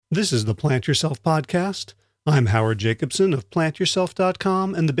This is the Plant Yourself Podcast. I'm Howard Jacobson of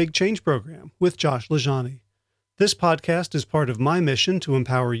PlantYourself.com and the Big Change Program with Josh LaJaunie. This podcast is part of my mission to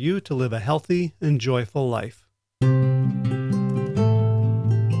empower you to live a healthy and joyful life.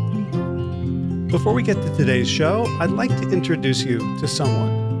 Before we get to today's show, I'd like to introduce you to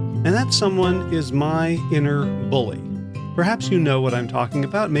someone. And that someone is my inner bully. Perhaps you know what I'm talking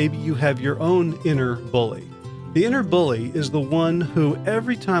about. Maybe you have your own inner bully. The inner bully is the one who,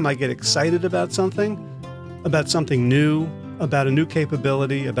 every time I get excited about something new, about a new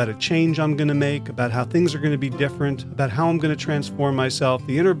capability, about a change I'm going to make, about how things are going to be different, about how I'm going to transform myself,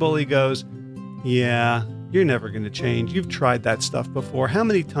 the inner bully goes, yeah, you're never going to change. You've tried that stuff before. How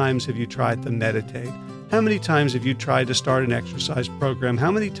many times have you tried to meditate? How many times have you tried to start an exercise program?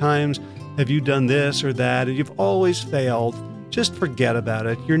 How many times have you done this or that and you've always failed? Just forget about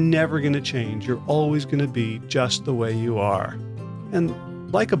it. You're never going to change. You're always going to be just the way you are. And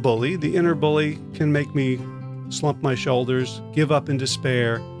like a bully, the inner bully can make me slump my shoulders, give up in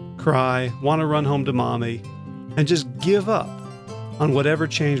despair, cry, want to run home to mommy, and just give up on whatever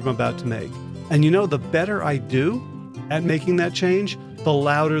change I'm about to make. And you know, the better I do at making that change, the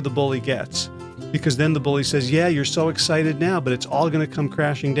louder the bully gets. Because then the bully says, yeah, you're so excited now, but it's all going to come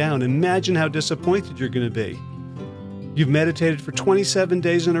crashing down. Imagine how disappointed you're going to be. You've meditated for 27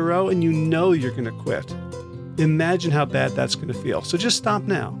 days in a row and you know you're going to quit. Imagine how bad that's going to feel. So just stop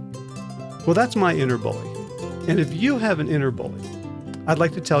now. Well, that's my inner bully. And if you have an inner bully, I'd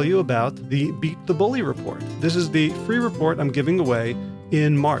like to tell you about the Beat the Bully report. This is the free report I'm giving away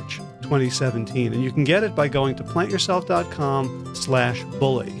in March 2017. And you can get it by going to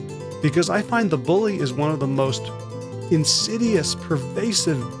plantyourself.com/bully. Because I find the bully is one of the most insidious,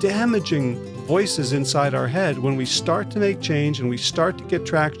 pervasive, damaging voices inside our head when we start to make change and we start to get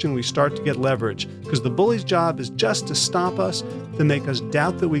traction, we start to get leverage. Because the bully's job is just to stop us, to make us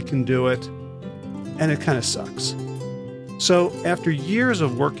doubt that we can do it, and it kind of sucks. So after years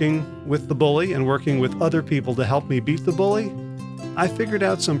of working with the bully and working with other people to help me beat the bully, I figured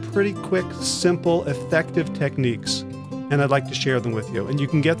out some pretty quick, simple, effective techniques, and I'd like to share them with you. And you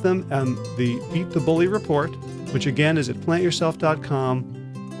can get them on the Beat the Bully report, which again is at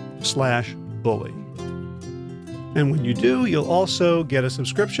plantyourself.com/bully. And when you do, you'll also get a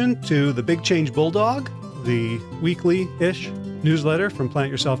subscription to the Big Change Bulldog, the weekly-ish newsletter from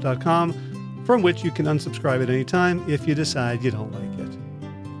plantyourself.com, from which you can unsubscribe at any time if you decide you don't like it.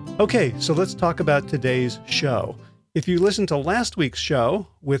 Okay, so let's talk about today's show. If you listened to last week's show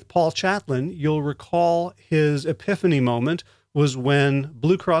with Paul Chatlin, you'll recall his epiphany moment was when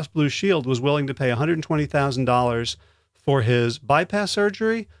Blue Cross Blue Shield was willing to pay $120,000 for his bypass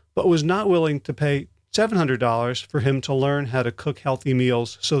surgery, but was not willing to pay $700 for him to learn how to cook healthy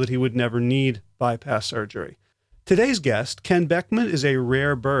meals so that he would never need bypass surgery. Today's guest, Ken Beckman, is a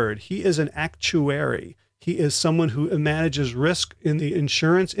rare bird. He is an actuary. He is someone who manages risk in the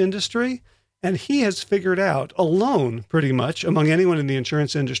insurance industry, and he has figured out alone, pretty much, among anyone in the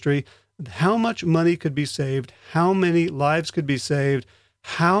insurance industry, how much money could be saved, how many lives could be saved,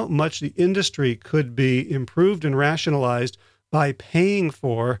 how much the industry could be improved and rationalized by paying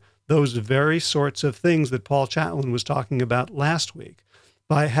for those very sorts of things that Paul Chatlin was talking about last week,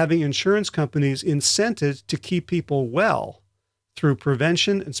 by having insurance companies incented to keep people well through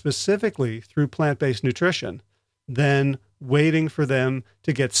prevention and specifically through plant-based nutrition, than waiting for them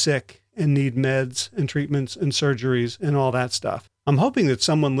to get sick and need meds and treatments and surgeries and all that stuff. I'm hoping that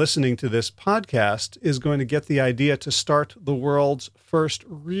someone listening to this podcast is going to get the idea to start the world's first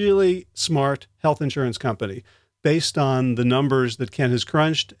really smart health insurance company based on the numbers that Ken has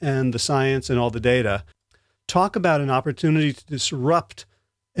crunched and the science and all the data. Talk about an opportunity to disrupt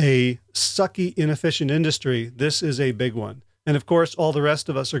a sucky, inefficient industry. This is a big one. And of course, all the rest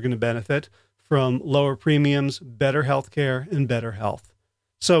of us are going to benefit from lower premiums, better health care, and better health.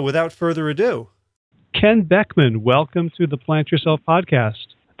 So without further ado, Ken Beckman, welcome to the Plant Yourself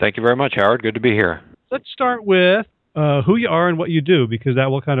Podcast. Thank you very much, Howard. Good to be here. Let's start with who you are and what you do, because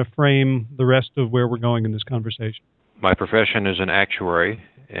that will kind of frame the rest of where we're going in this conversation. My profession is an actuary,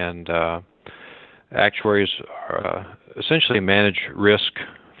 and actuaries essentially manage risk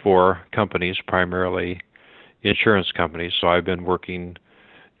for companies, primarily insurance companies. So I've been working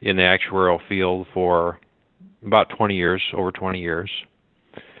in the actuarial field for about 20 years, over 20 years.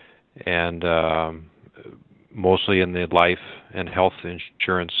 And mostly in the life and health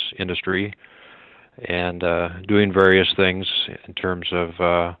insurance industry, and doing various things in terms of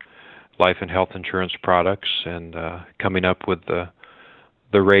life and health insurance products, and coming up with the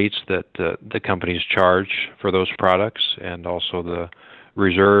rates that the companies charge for those products, and also the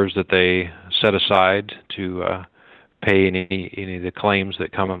reserves that they set aside to pay any of the claims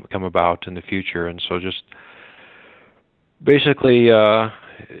that come about in the future. And so just basically, they're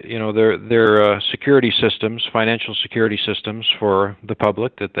security systems, financial security systems for the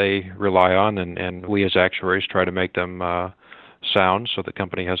public that they rely on, and we as actuaries try to make them sound so the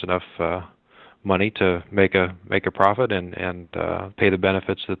company has enough money to make a profit and pay the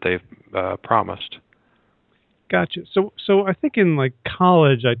benefits that they've promised. Gotcha. So I think in like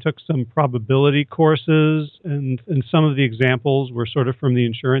college, I took some probability courses, and some of the examples were sort of from the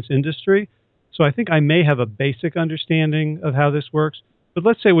insurance industry. So I think I may have a basic understanding of how this works. But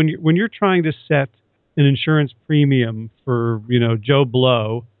let's say when you're trying to set an insurance premium for Joe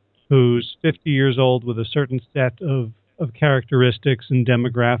Blow, who's 50 years old with a certain set of characteristics and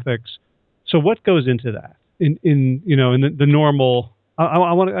demographics. So what goes into that in the normal?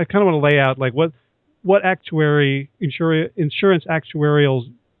 I kind of want to lay out like what insurance actuaries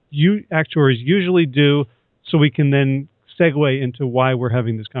usually do, so we can then segue into why we're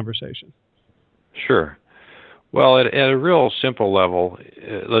having this conversation. Sure. Well, at a real simple level,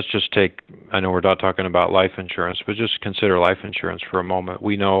 let's just take, I know we're not talking about life insurance, but just consider life insurance for a moment.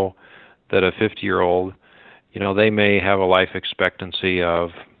 We know that a 50-year-old, they may have a life expectancy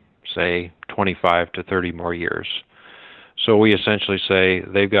of, say, 25 to 30 more years. So we essentially say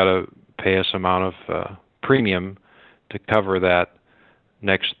they've got to pay us amount of premium to cover that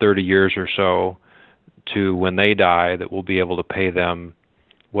next 30 years or so to when they die, that we'll be able to pay them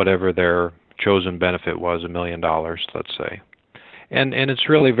whatever their chosen benefit was, $1 million, let's say. And it's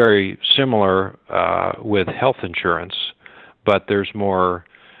really very similar with health insurance, but there's more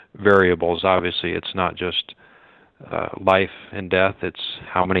variables. Obviously, it's not just life and death. It's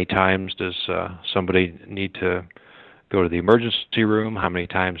how many times does somebody need to go to the emergency room, how many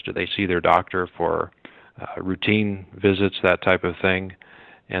times do they see their doctor for routine visits, that type of thing.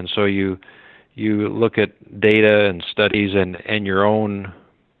 And so you look at data and studies and your own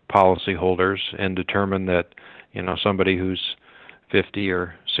policyholders and determine that somebody who's 50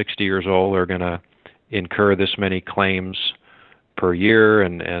 or 60 years old are going to incur this many claims per year,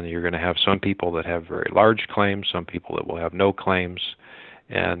 and you're going to have some people that have very large claims, some people that will have no claims,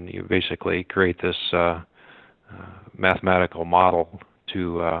 and you basically create this mathematical model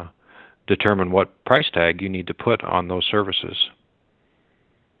to determine what price tag you need to put on those services.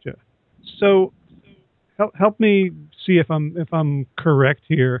 Sure. So help me see if I'm correct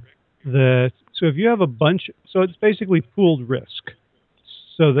here. So if you have a bunch, so it's basically pooled risk.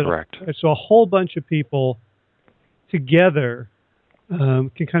 So that correct. So a whole bunch of people together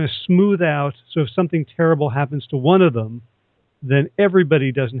can kind of smooth out. So if something terrible happens to one of them, then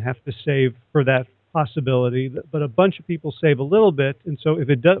everybody doesn't have to save for that possibility, but a bunch of people save a little bit. And so if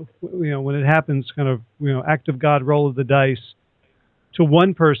it does, when it happens, kind of, act of God, roll of the dice to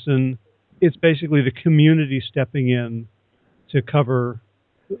one person, it's basically the community stepping in to cover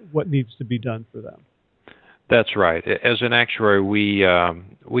what needs to be done for them. That's right. As an actuary,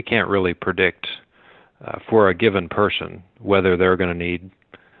 we can't really predict for a given person whether they're going to need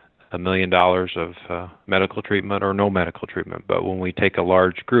 $1 million of medical treatment or no medical treatment. But when we take a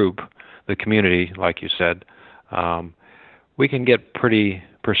large group, the community, like you said, we can get pretty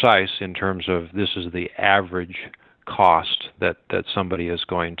precise in terms of this is the average cost that somebody is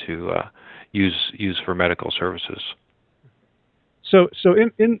going to use for medical services. So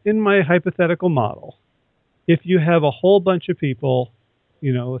in my hypothetical model, if you have a whole bunch of people,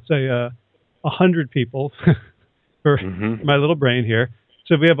 let's say 100 people for my little brain here.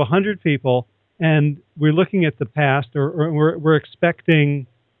 So if we have 100 people and we're looking at the past, or we're expecting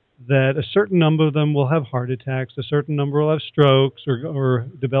that a certain number of them will have heart attacks, a certain number will have strokes or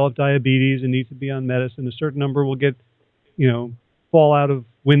develop diabetes and need to be on medicine, a certain number will get, fall out of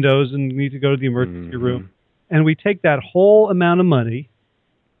windows and need to go to the emergency room. And we take that whole amount of money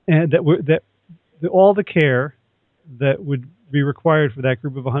and all the care that would be required for that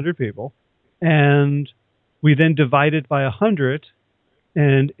group of 100 people, and we then divide it by 100,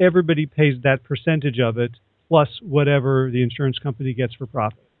 and everybody pays that percentage of it plus whatever the insurance company gets for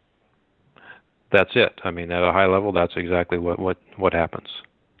profit. That's it. I mean, at a high level, that's exactly what happens.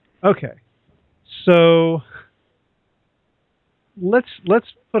 Okay, so let's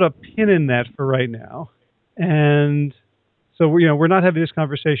put a pin in that for right now, and so we're not having this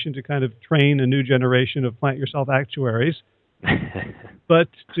conversation to kind of train a new generation of plant yourself actuaries, but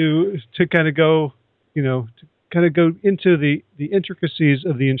to kind of go into the intricacies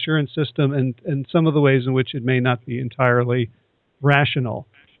of the insurance system and some of the ways in which it may not be entirely rational.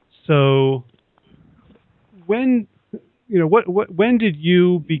 So when did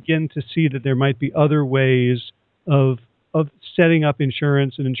you begin to see that there might be other ways of setting up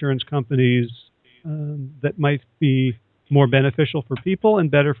insurance and insurance companies that might be more beneficial for people and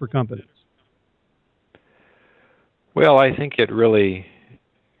better for companies? Well, I think it really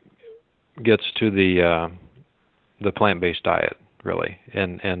gets to the plant-based diet, really,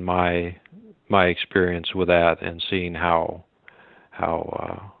 and my experience with that, and seeing how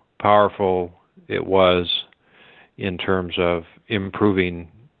powerful it was in terms of improving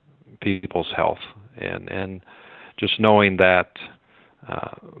people's health, and just knowing that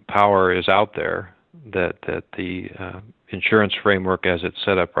power is out there, that the insurance framework as it's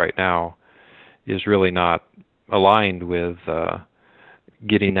set up right now is really not aligned with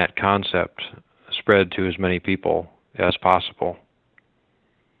getting that concept spread to as many people as possible.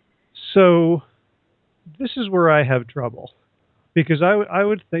 So this is where I have trouble, because I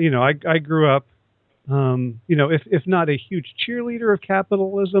would think, I grew up, if not a huge cheerleader of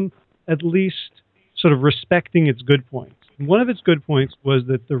capitalism, at least sort of respecting its good points. And one of its good points was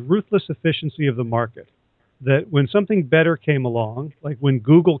that the ruthless efficiency of the market, that when something better came along, like when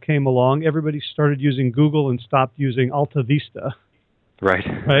Google came along, everybody started using Google and stopped using Alta Vista. Right.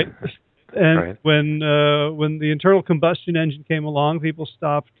 Right. And right. when the internal combustion engine came along, people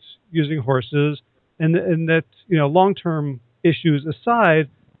stopped using horses. And that, long-term issues aside,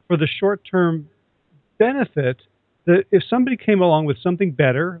 for the short-term benefit, that if somebody came along with something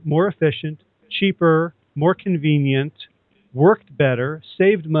better, more efficient, cheaper, more convenient, worked better,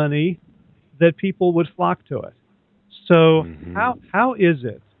 saved money, that people would flock to it. So how is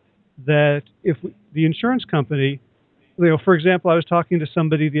it that if the insurance company, for example, I was talking to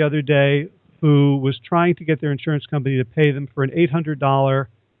somebody the other day who was trying to get their insurance company to pay them for an $800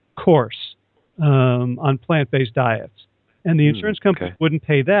 course on plant-based diets. And the insurance company wouldn't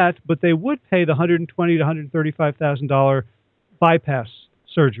pay that, but they would pay the $120,000 to $135,000 bypass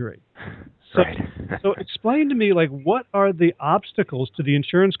surgery. So, right. So explain to me, what are the obstacles to the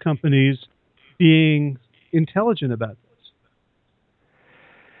insurance companies being intelligent about this?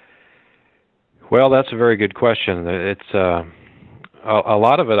 Well, that's a very good question. It's a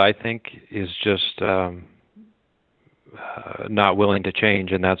lot of it, I think, is just not willing to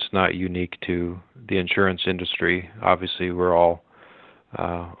change, and that's not unique to the insurance industry. Obviously, we're all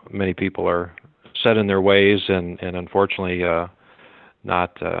many people are set in their ways, and unfortunately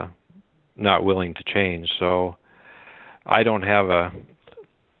not willing to change. So I don't have a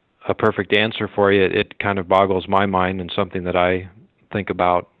perfect answer for you. It kind of boggles my mind, and something that I think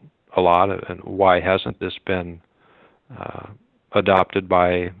about a lot. And why hasn't this been adopted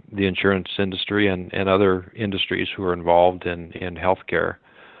by the insurance industry and other industries who are involved in healthcare?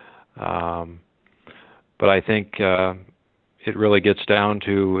 But I think it really gets down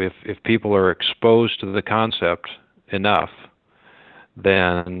to if people are exposed to the concept enough,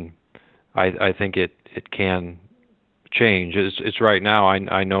 then I think it can change. It's right now.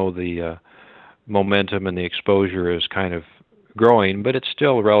 I know the momentum and the exposure is kind of growing, but it's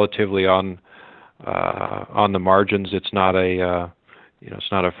still relatively on the margins. It's not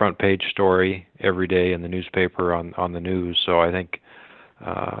it's not a front page story every day in the newspaper on the news. So I think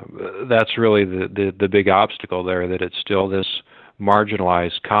that's really the big obstacle there, that it's still this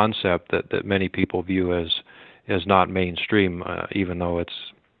marginalized concept that many people view as not mainstream, even though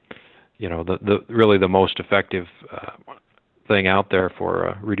it's the really the most effective thing out there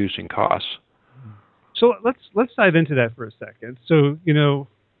for reducing costs. So let's dive into that for a second. So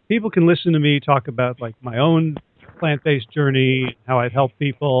people can listen to me talk about my own plant-based journey, how I've helped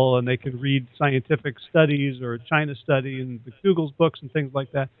people, and they can read scientific studies or China study and the Google's books and things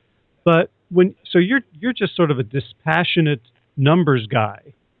like that. But you're just sort of a dispassionate numbers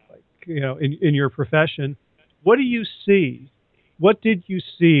guy, in your profession. What do you see? What did you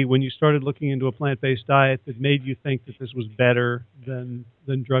see when you started looking into a plant-based diet that made you think that this was better than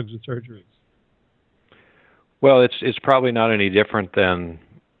drugs and surgeries? Well, it's probably not any different than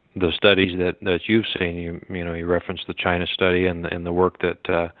the studies that you've seen. You referenced the China study and the work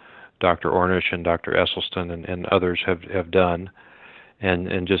that Dr. Ornish and Dr. Esselstyn and others have done,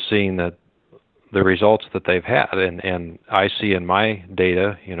 and just seeing that the results that they've had, and I see in my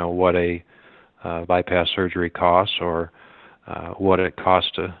data, what a bypass surgery costs, or what it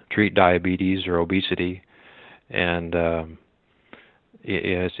costs to treat diabetes or obesity, and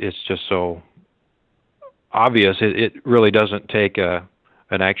it's just so obvious. It really doesn't take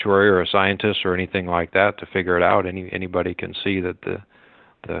an actuary or a scientist or anything like that to figure it out. Anybody can see that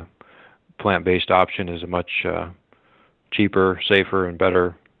the plant-based option is a much cheaper, safer, and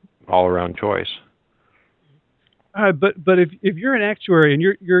better all-around choice. But if you're an actuary and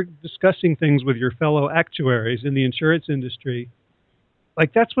you're discussing things with your fellow actuaries in the insurance industry,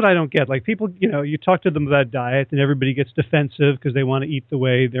 Like, that's what I don't get. Like, people, you talk to them about diet and everybody gets defensive because they want to eat the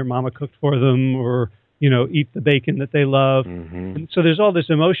way their mama cooked for them, or, eat the bacon that they love. Hmm. And so there's all this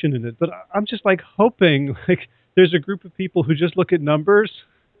emotion in it. But I'm just like hoping like there's a group of people who just look at numbers.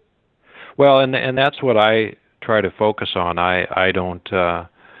 Well, and that's what I try to focus on. I don't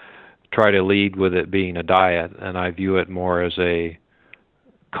try to lead with it being a diet, and I view it more as a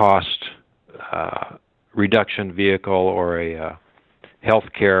cost reduction vehicle or a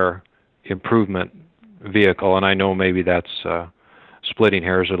healthcare improvement vehicle. And I know maybe that's splitting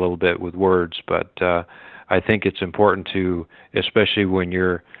hairs a little bit with words, but I think it's important to, especially when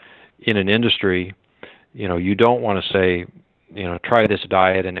you're in an industry, you don't want to say, try this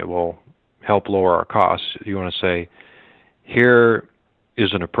diet and it will help lower our costs. You want to say, here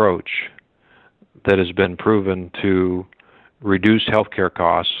is an approach that has been proven to reduce healthcare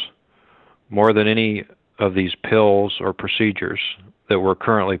costs more than any of these pills or procedures that we're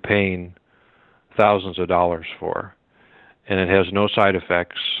currently paying thousands of dollars for. And it has no side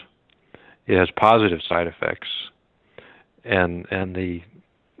effects. It has positive side effects. And the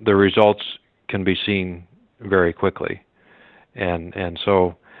results can be seen very quickly. And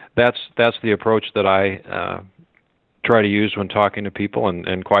so that's the approach that I try to use when talking to people.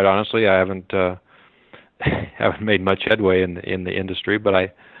 And quite honestly, I haven't made much headway in the industry, but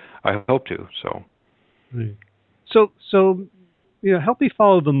I hope to. So. Right. So help me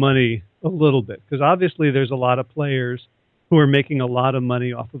follow the money a little bit, because obviously there's a lot of players who are making a lot of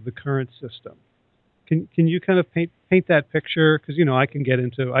money off of the current system. Can you kind of paint that picture? Because I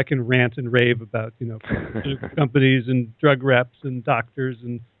can rant and rave about companies and drug reps and doctors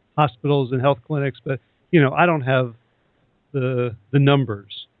and hospitals and health clinics, but I don't have the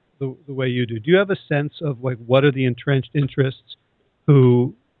numbers the way you do. Do you have a sense of like what are the entrenched interests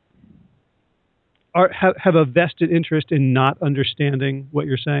who have a vested interest in not understanding what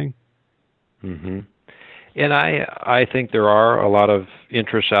you're saying? Mm-hmm. And I think there are a lot of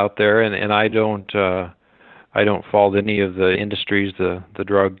interests out there, and I don't fault any of the industries, the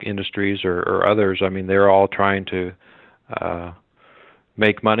drug industries or others. I mean, they're all trying to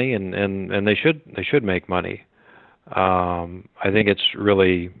make money, and they should make money. I think it's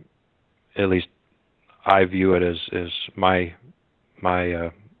really, at least I view it as my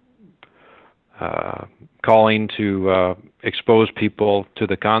calling to expose people to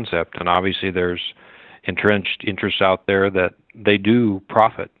the concept. And obviously there's entrenched interests out there that they do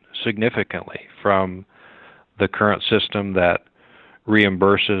profit significantly from the current system that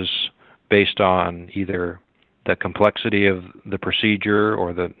reimburses based on either the complexity of the procedure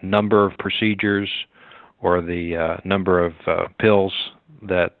or the number of procedures or the number of pills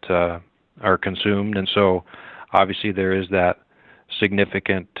that are consumed. And so obviously there is that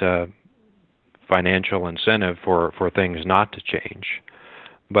significant financial incentive for things not to change.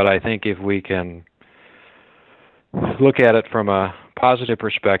 But I think if we can look at it from a positive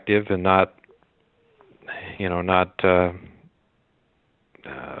perspective and not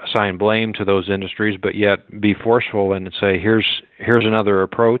assign blame to those industries, but yet be forceful and say, here's another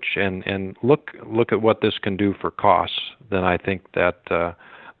approach, and look at what this can do for costs, then I think that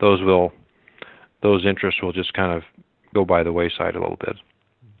those interests will just kind of go by the wayside a little bit.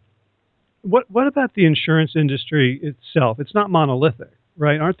 What about the insurance industry itself? It's not monolithic,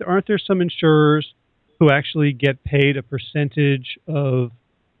 right? Aren't there some insurers who actually get paid a percentage of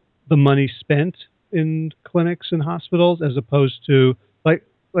the money spent in clinics and hospitals, as opposed to like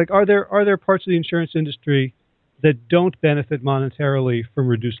are there parts of the insurance industry that don't benefit monetarily from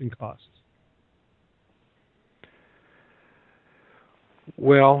reducing costs?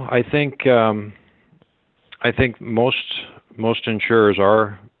 Well, I think most insurers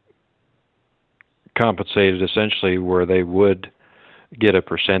are compensated essentially where they would get a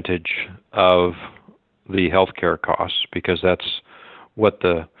percentage of the healthcare costs, because that's what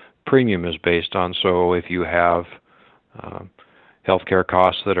the premium is based on. So if you have healthcare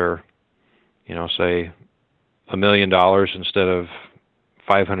costs that are, say $1 million instead of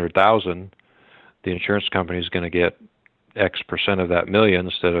 $500,000, the insurance company is going to get X percent of that million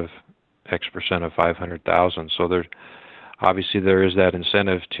instead of X percent of 500,000. So there is that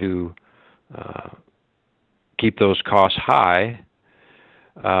incentive to keep those costs high.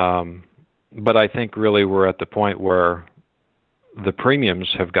 But I think really we're at the point where the premiums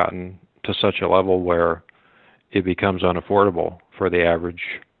have gotten to such a level where it becomes unaffordable for the average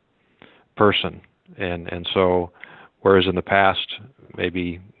person. And so whereas in the past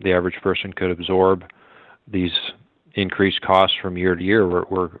maybe the average person could absorb these increased costs from year to year,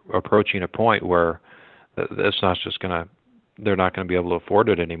 we're approaching a point where that's not just they're not going to be able to afford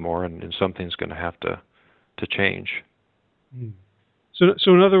it anymore, and something's going to have to change.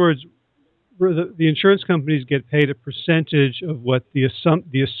 So in other words, the insurance companies get paid a percentage of what the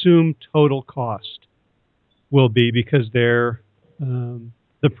assumed total cost will be because the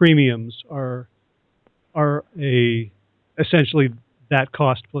premiums are essentially that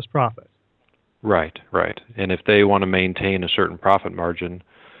cost plus profit. Right. And if they want to maintain a certain profit margin,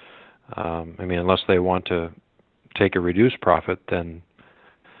 unless they want to take a reduced profit, then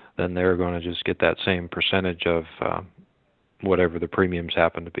they're going to just get that same percentage of whatever the premiums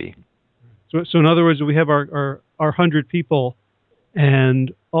happen to be. So in other words, we have our 100 people,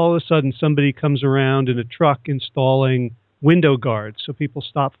 and all of a sudden somebody comes around in a truck installing window guards so people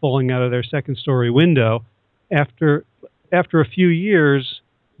stop falling out of their second-story window. After a few years,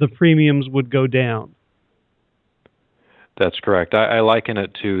 the premiums would go down. That's correct. I liken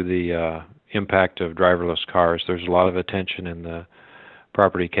it to the impact of driverless cars. There's a lot of attention in the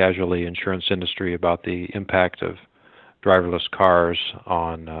property casualty insurance industry about the impact of driverless cars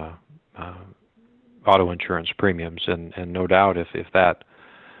on auto insurance premiums, and no doubt if that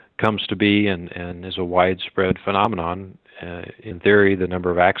comes to be and is a widespread phenomenon, in theory the number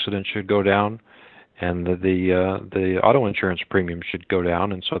of accidents should go down, and the auto insurance premium should go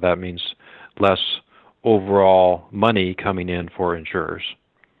down, and so that means less overall money coming in for insurers.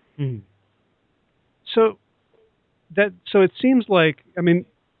 So it seems like,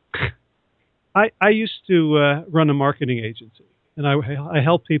 I used to run a marketing agency, and I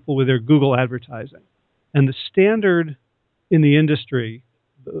help people with their Google advertising. And the standard in the industry,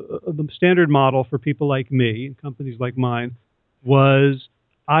 the standard model for people like me and companies like mine was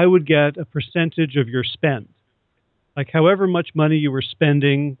I would get a percentage of your spend. Like however much money you were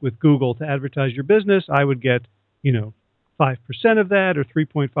spending with Google to advertise your business, I would get, 5% of that or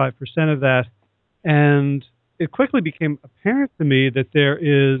 3.5% of that. And it quickly became apparent to me that there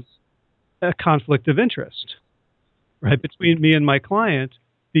is a conflict of interest, right, between me and my client,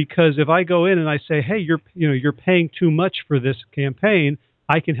 because if I go in and I say, hey, you're paying too much for this campaign,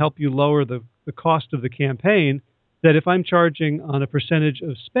 I can help you lower the cost of the campaign, that if I'm charging on a percentage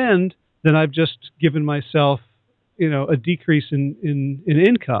of spend, then I've just given myself, a decrease in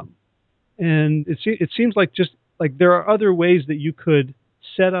income. And it seems like just like there are other ways that you could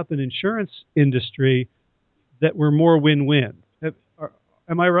set up an insurance industry that were more win-win.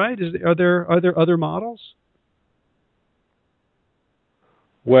 Am I right? Are there other models?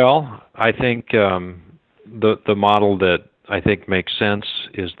 Well, I think the model that I think makes sense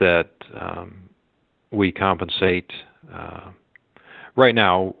is that we compensate. Right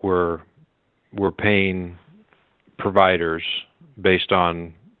now, we're paying providers based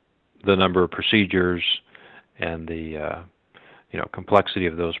on the number of procedures and the complexity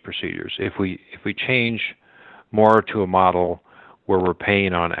of those procedures. If we change more to a model where we're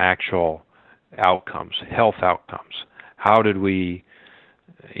paying on actual outcomes, health outcomes, how did we,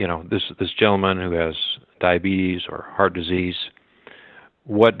 this gentleman who has diabetes or heart disease,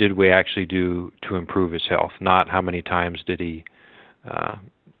 what did we actually do to improve his health? Not how many times did he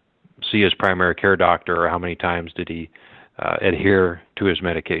see his primary care doctor, or how many times did he adhere to his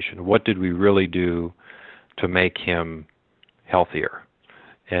medication. What did we really do to make him healthier?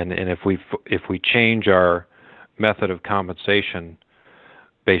 And if we change our method of compensation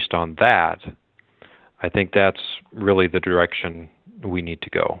based on that, I think that's really the direction we need to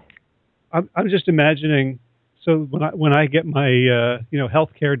go. I'm just imagining. So when I get my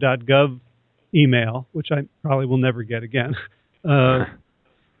healthcare.gov email, which I probably will never get again,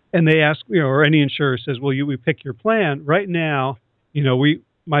 and they ask, or any insurer says, well, we pick your plan. Right now,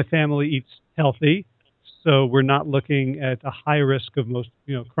 my family eats healthy, so we're not looking at a high risk of most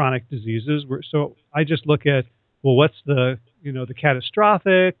chronic diseases. So I just look at, well, what's the the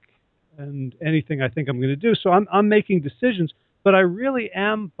catastrophic and anything I think I'm going to do. So I'm making decisions, but I really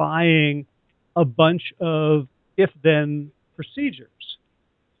am buying a bunch of if-then procedures,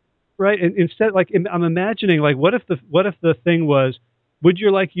 right? And instead, I'm imagining, what if the thing was, would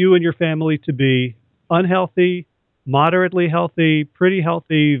you like you and your family to be unhealthy, moderately healthy, pretty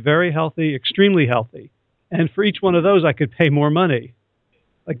healthy, very healthy, extremely healthy? And for each one of those, I could pay more money.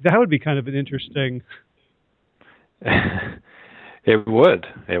 That would be kind of an interesting. It would.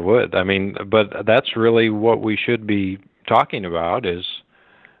 But that's really what we should be talking about, is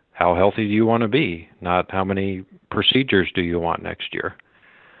how healthy do you want to be, not how many procedures do you want next year.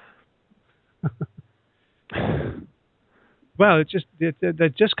 Wow,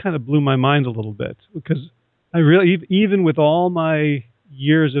 that just kind of blew my mind a little bit, because I really, even with all my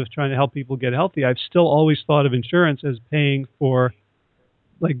years of trying to help people get healthy, I've still always thought of insurance as paying for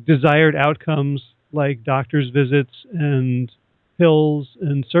desired outcomes like doctor's visits and pills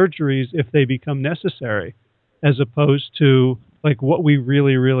and surgeries if they become necessary, as opposed to like what we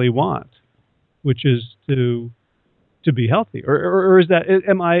really, really want, which is to be healthy, or is that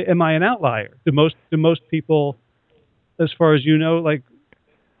am I an outlier? Do most people, as far as you know, like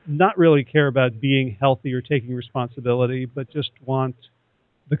not really care about being healthy or taking responsibility, but just want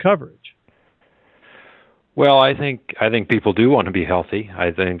the coverage? Well, I think people do want to be healthy.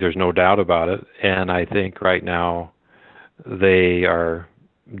 I think there's no doubt about it, and I think right now they are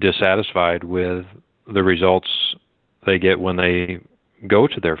dissatisfied with the results they get when they go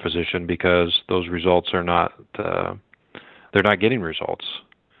to their physician because those results are not they're not getting results.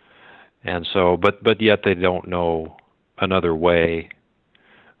 And so, but yet they don't know another way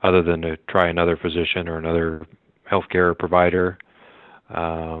other than to try another physician or another healthcare provider.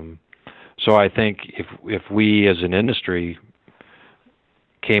 So I think if we as an industry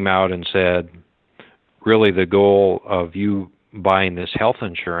came out and said, really the goal of you buying this health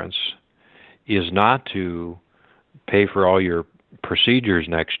insurance is not to pay for all your procedures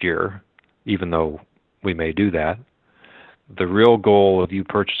next year, even though we may do that. The real goal of you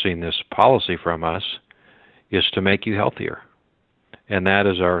purchasing this policy from us is to make you healthier. And that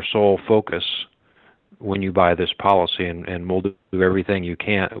is our sole focus when you buy this policy, and we'll do everything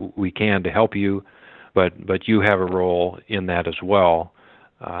we can to help you, but you have a role in that as well,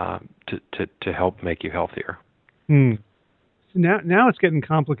 to help make you healthier. Now it's getting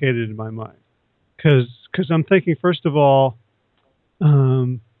complicated in my mind, because I'm thinking, first of all,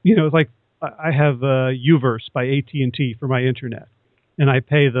 like I have Uverse by AT&T for my internet, and I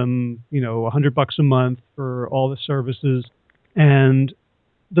pay them $100 a month for all the services. And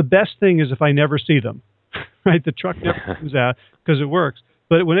the best thing is if I never see them, right? The truck never comes out because it works.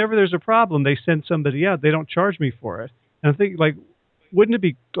 But whenever there's a problem, they send somebody out. They don't charge me for it. And I think, like, wouldn't it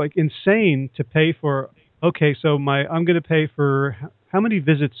be like insane to pay for? Okay, so I'm going to pay for how many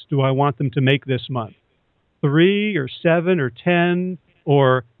visits do I want them to make this month? 3 or 7 or 10?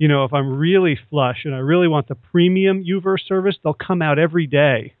 Or if I'm really flush and I really want the premium Uverse service, they'll come out every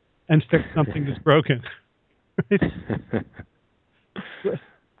day and fix something that's broken.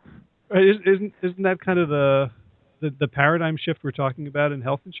 Right? Isn't that kind of the paradigm shift we're talking about in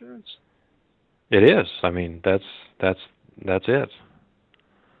health insurance? It is. I mean, that's it.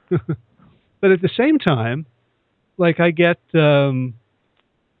 But at the same time, like I get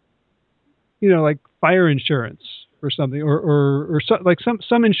like fire insurance or something, or like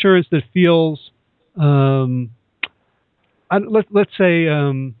some insurance that feels let's say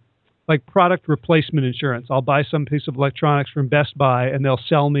like product replacement insurance. I'll buy some piece of electronics from Best Buy, and they'll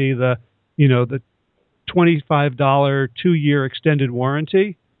sell me the $25 2-year extended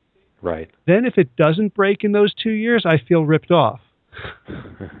warranty. Right. Then if it doesn't break in those 2 years, I feel ripped off.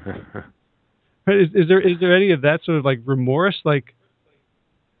 Is there any of that sort of like remorse? Like,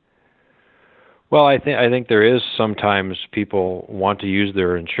 well, I think there is. Sometimes people want to use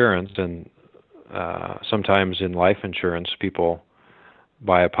their insurance, and sometimes in life insurance, people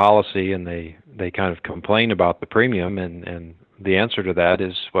buy a policy and they kind of complain about the premium, and the answer to that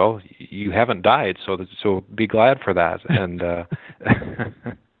is, well, you haven't died, so be glad for that. And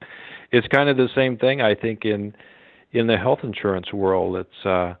it's kind of the same thing, I think, in the health insurance world.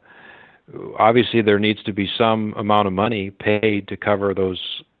 It's obviously there needs to be some amount of money paid to cover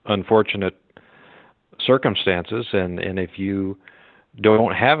those unfortunate circumstances, and if you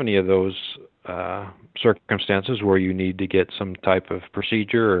don't have any of those circumstances where you need to get some type of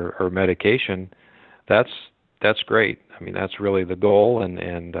procedure or medication, that's great. I mean, that's really the goal,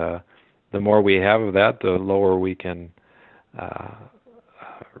 and the more we have of that, the lower we can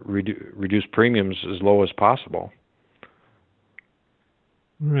reduce premiums as low as possible.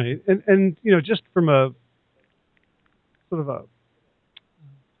 Right, and just from a sort of a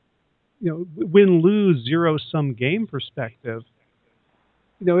win-lose zero-sum game perspective,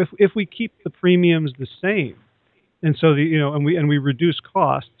 if we keep the premiums the same, and so and we reduce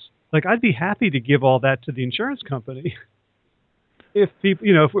costs, like I'd be happy to give all that to the insurance company. If people,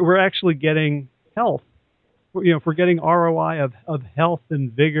 if we're actually getting health, if we're getting ROI of health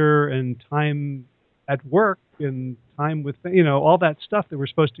and vigor and time at work and time with all that stuff that we're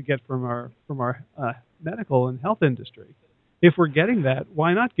supposed to get from our medical and health industry. If we're getting that,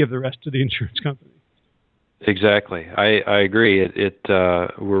 why not give the rest to the insurance company? Exactly. I agree.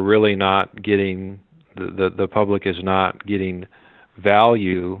 We're really not getting, the public is not getting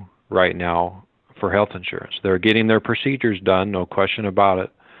value right now for health insurance. They're getting their procedures done, no question about it.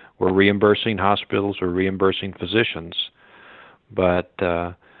 We're reimbursing hospitals, we're reimbursing physicians, but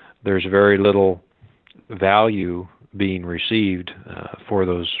there's very little value being received for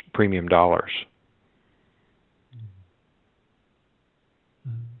those premium dollars.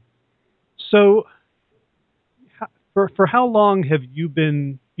 So For how long have you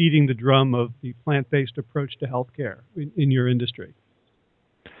been beating the drum of the plant-based approach to healthcare in your industry?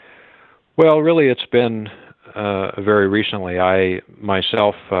 Well, really, it's been very recently. I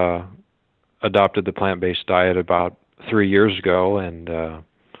myself adopted the plant-based diet about 3 years ago, and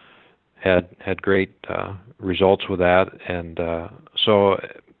had great results with that. And so,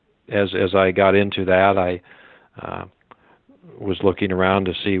 as I got into that, I was looking around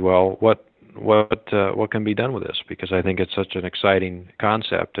to see, well, what can be done with this, because I think it's such an exciting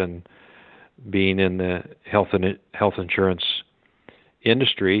concept. And being in the health insurance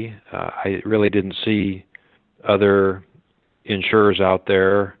industry, I really didn't see other insurers out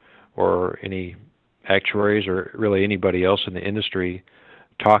there, or any actuaries, or really anybody else in the industry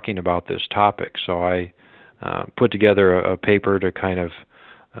talking about this topic. So I put together a paper to kind of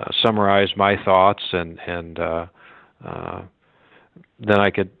summarize my thoughts, and then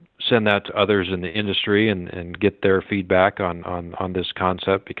I could send that to others in the industry and get their feedback on this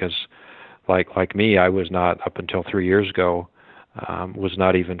concept, because like me, I was not, up until 3 years ago, was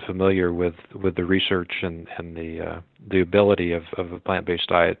not even familiar with the research and the ability of a plant-based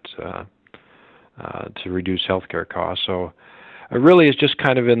diet to reduce healthcare costs. So it really is just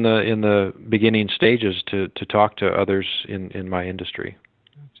kind of in the beginning stages to talk to others in my industry.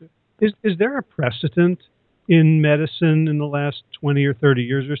 Is there a precedent in medicine in the last 20 or 30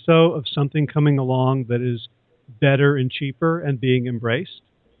 years or so of something coming along that is better and cheaper and being embraced?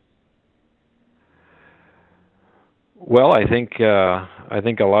 Well, I think a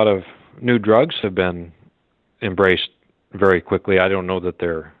lot of new drugs have been embraced very quickly. I don't know that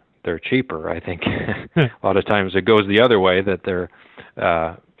they're cheaper. I think a lot of times it goes the other way, that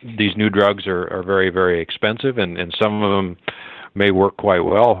these new drugs are very, very expensive, and some of them may work quite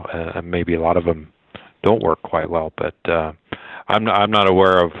well, and maybe a lot of them don't work quite well. But I'm not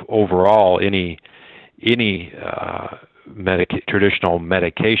aware of overall any traditional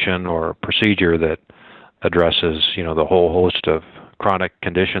medication or procedure that addresses the whole host of chronic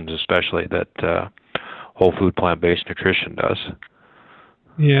conditions, especially that whole food plant-based nutrition does.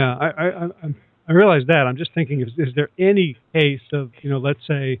 Yeah, I realize that. I'm just thinking, is there any case of, let's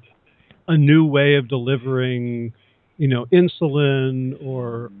say, a new way of delivering, insulin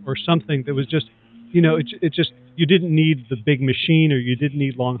or something that was just, it just, you didn't need the big machine, or you didn't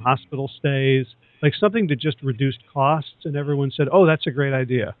need long hospital stays, like something that just reduced costs, and everyone said, "Oh, that's a great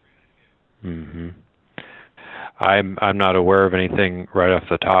idea." Mm-hmm. I'm not aware of anything right off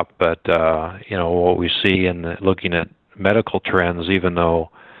the top, but what we see in looking at medical trends, even though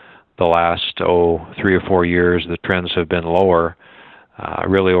the last 3 or 4 years the trends have been lower,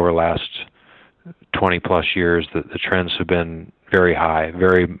 really over the last 20 plus years the trends have been very high,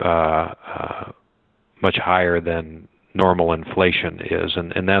 very much higher than normal inflation is,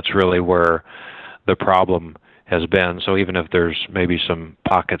 and that's really where the problem has been. So even if there's maybe some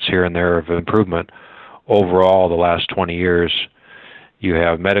pockets here and there of improvement, overall the last 20 years you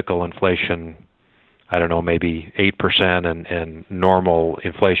have medical inflation, I don't know, maybe 8%, and normal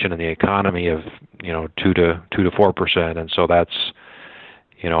inflation in the economy of 2 to 4%, and so that's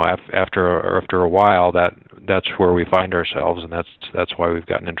after a while that's where we find ourselves, and that's why we've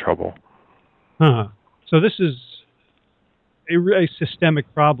gotten in trouble. So this is a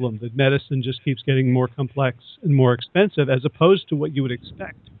systemic problem, that medicine just keeps getting more complex and more expensive, as opposed to what you would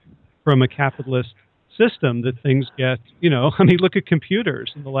expect from a capitalist system, that things get, look at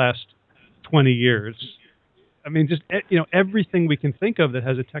computers in the last 20 years. I mean, just, everything we can think of that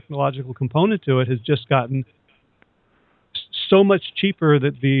has a technological component to it has just gotten so much cheaper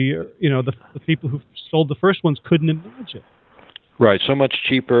that the people who sold the first ones couldn't imagine. Right. So much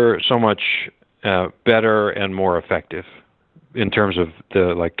cheaper, so much better and more effective in terms of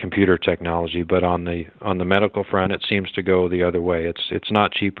the computer technology. But on the medical front, it seems to go the other way. It's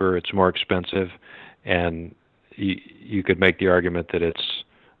not cheaper, it's more expensive, and you could make the argument that it's,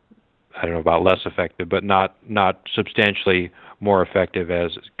 I don't know about less effective, but not substantially more effective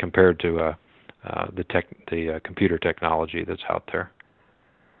as compared to the computer technology that's out there.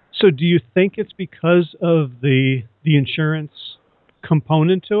 So do you think it's because of the insurance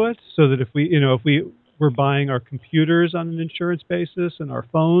component to it, so that if we were buying our computers on an insurance basis and our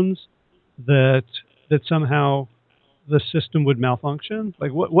phones, that somehow the system would malfunction? Like,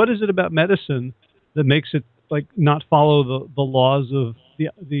 what is it about medicine that makes it not follow the laws of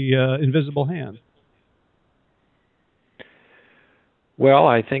the invisible hand? Well,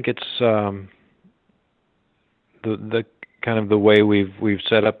 I think it's the kind of the way we've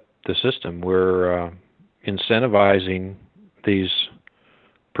set up the system. We're incentivizing these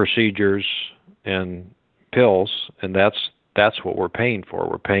procedures and pills, and that's what we're paying for.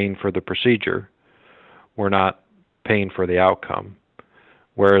 We're paying for the procedure. We're not paying for the outcome.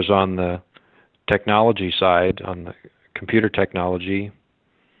 Whereas on the technology side, on the computer technology,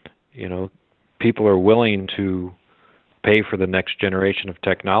 people are willing to pay for the next generation of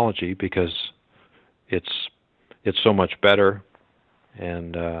technology because it's so much better,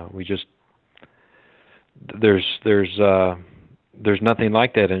 and there's nothing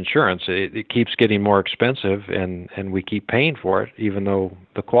like that in insurance. It keeps getting more expensive, and we keep paying for it, even though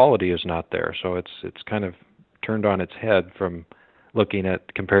the quality is not there. So it's kind of turned on its head from looking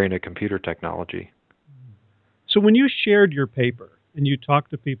at comparing to computer technology. So when you shared your paper and you talked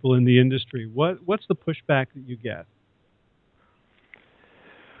to people in the industry, what's the pushback that you get?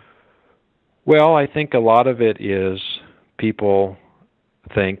 Well, I think a lot of it is people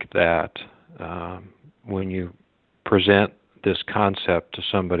think that when you present this concept to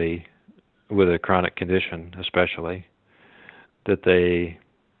somebody with a chronic condition, especially, that they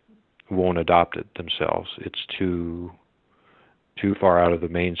won't adopt it themselves. It's too far out of the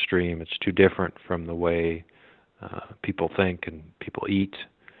mainstream. It's too different from the way people think and people eat,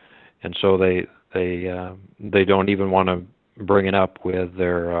 and so they don't even want to bring it up with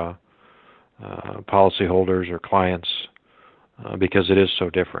their policyholders or clients because it is so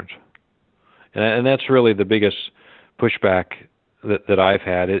different. And that's really the biggest pushback that I've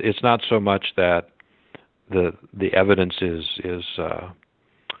had. It's not so much that the evidence is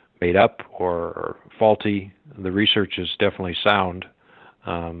made up or faulty. The research is definitely sound,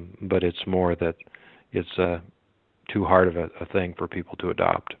 but it's more that it's too hard of a thing for people to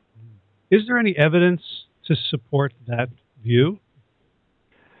adopt. Is there any evidence to support that view?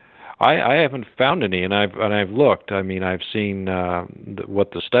 I haven't found any, and I've looked. I mean, I've seen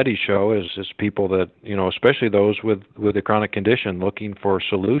what the studies show is people that, especially those with a chronic condition, looking for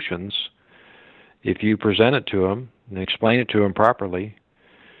solutions. If you present it to them and explain it to them properly,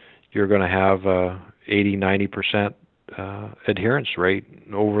 you're going to have 80-90% adherence rate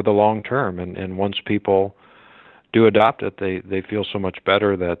over the long term. And once people do adopt it, they feel so much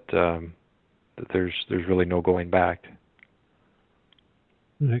better that there's really no going back.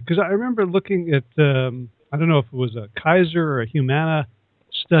 Because I remember looking at, I don't know if it was a Kaiser or a Humana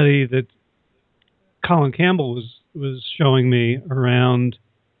study that Colin Campbell was showing me around,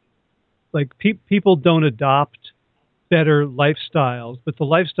 like, people don't adopt better lifestyles, but the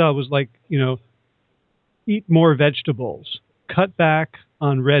lifestyle was like, eat more vegetables, cut back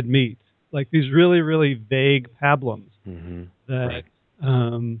on red meat, like these really, really vague pablums that, right.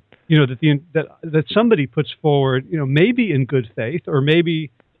 That somebody puts forward, maybe in good faith, or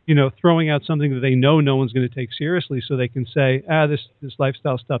maybe, throwing out something that they know no one's going to take seriously, so they can say, this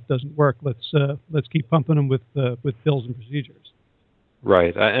lifestyle stuff doesn't work. Let's keep pumping them with pills and procedures.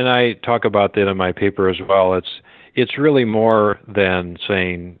 Right, and I talk about that in my paper as well. It's really more than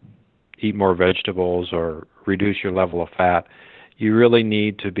saying eat more vegetables or reduce your level of fat. You really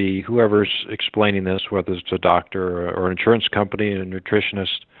need to be, whoever's explaining this, whether it's a doctor or an insurance company, a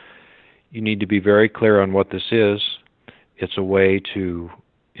nutritionist, you need to be very clear on what this is. It's a way to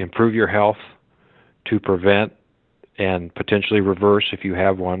improve your health, to prevent and potentially reverse, if you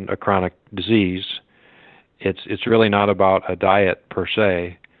have one, a chronic disease. It's really not about a diet per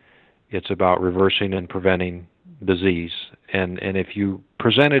se. It's about reversing and preventing disease. And if you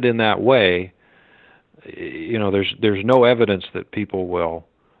present it in that way, there's no evidence that people will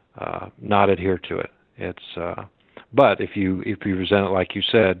not adhere to it. But if you present it like you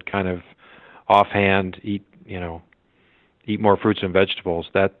said, kind of offhand, eat more fruits and vegetables,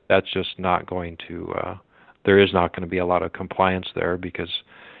 that's just not going to. There is not going to be a lot of compliance there, because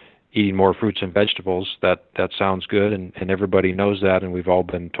eating more fruits and vegetables, that sounds good, and everybody knows that, and we've all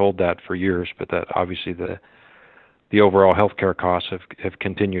been told that for years. But that obviously the overall healthcare costs have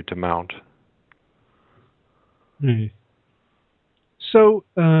continued to mount. Right. So,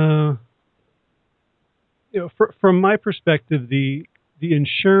 from my perspective, the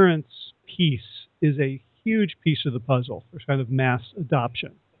insurance piece is a huge piece of the puzzle for kind of mass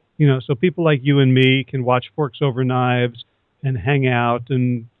adoption. So people like you and me can watch Forks Over Knives and hang out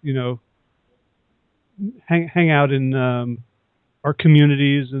and, hang out in our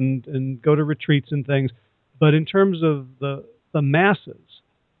communities and go to retreats and things. But in terms of the masses,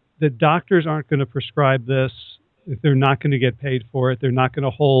 the doctors aren't going to prescribe this if they're not going to get paid for it. They're not going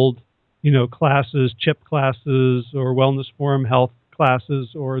to hold, classes, CHIP classes or Wellness Forum health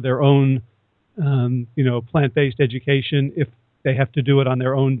classes or their own, plant-based education if they have to do it on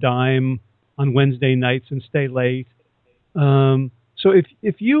their own dime on Wednesday nights and stay late. So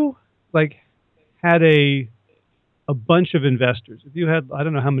if you had a bunch of investors, if you had, I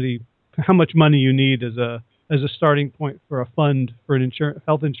don't know how much money you need as a as a starting point for a fund, for an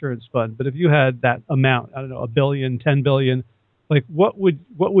health insurance fund. But if you had that amount, I don't know, $1 billion, $10 billion, like what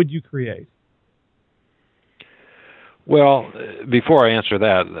would you create? Well, before I answer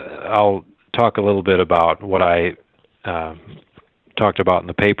that, I'll talk a little bit about what I talked about in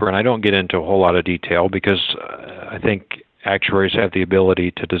the paper, and I don't get into a whole lot of detail because I think actuaries have the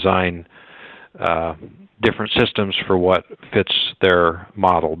ability to design different systems for what fits their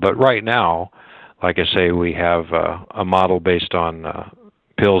model. But right now, like I say, we have a model based on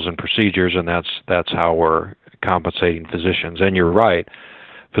pills and procedures, and that's how we're compensating physicians. And you're right,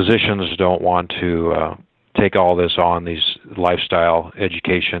 physicians don't want to take all this on, these lifestyle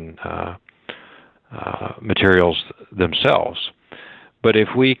education materials themselves. But if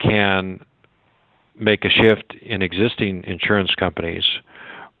we can make a shift in existing insurance companies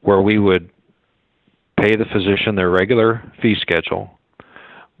where we would pay the physician their regular fee schedule,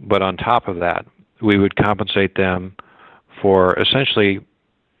 but on top of that, we would compensate them for essentially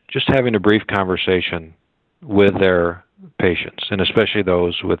just having a brief conversation with their patients, and especially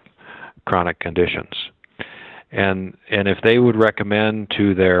those with chronic conditions. And if they would recommend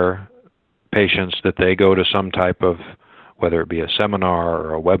to their patients that they go to some type of, whether it be a seminar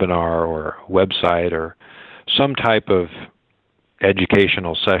or a webinar or a website or some type of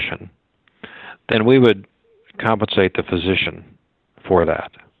educational session, then we would compensate the physician for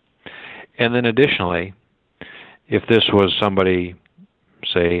that. And then additionally, if this was somebody,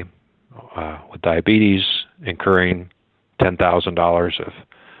 say, with diabetes, incurring $10,000 of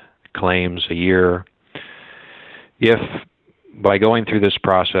claims a year, if by going through this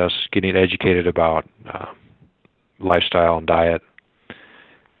process, getting educated about lifestyle and diet,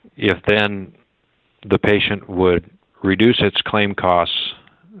 if then the patient would reduce its claim costs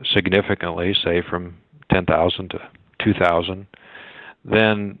significantly, say from $10,000 to $2,000,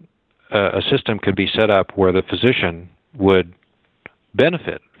 then a system could be set up where the physician would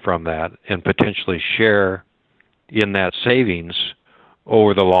benefit from that and potentially share in that savings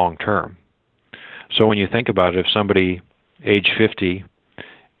over the long term. So when you think about it, if somebody age 50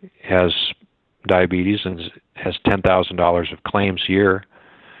 has diabetes and has $10,000 of claims a year,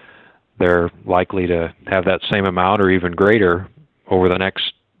 they're likely to have that same amount or even greater over the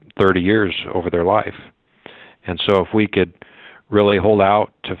next 30 years over their life. And so if we could really hold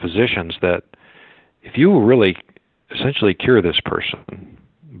out to physicians that if you really essentially cure this person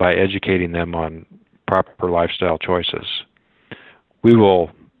by educating them on proper lifestyle choices, we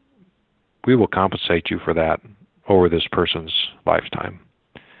will compensate you for that over this person's lifetime.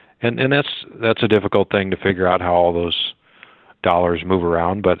 And that's a difficult thing to figure out how all those dollars move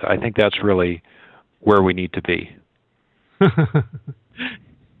around, but I think that's really where we need to be.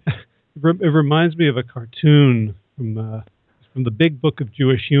 It reminds me of a cartoon from the Big Book of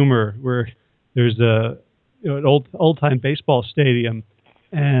Jewish Humor, where there's an old-time baseball stadium,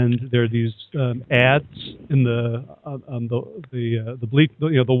 and there are these ads in the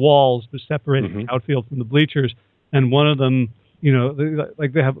walls that separate the outfield from the bleachers, and one of them, they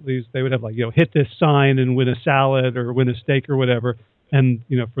would have hit this sign and win a salad or win a steak or whatever, and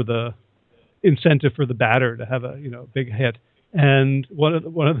for the incentive for the batter to have a big hit. And one of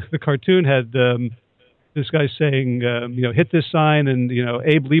the cartoon had this guy saying, hit this sign and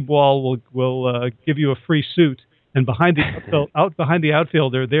Abe Liebwall will give you a free suit. And behind the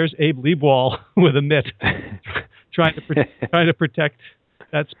outfielder, there's Abe Liebwall with a mitt, trying to protect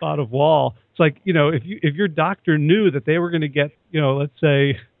that spot of wall. It's like if your doctor knew that they were going to get let's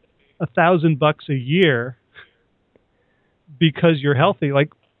say $1,000 a year because you're healthy,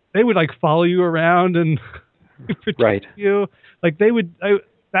 like they would follow you around and protect you. Like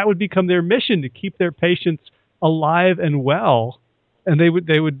that would become their mission, to keep their patients alive and well. And they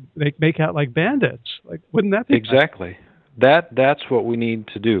would make out like bandits. Like, wouldn't that be exactly? That's what we need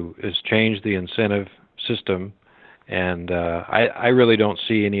to do, is change the incentive system, and I really don't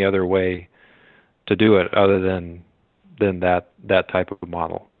see any other way to do it other than that type of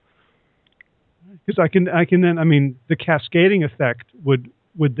model. Because I can then the cascading effect would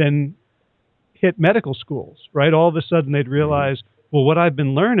then hit medical schools, right? All of a sudden they'd realize, well, what I've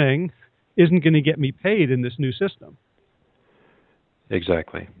been learning isn't going to get me paid in this new system.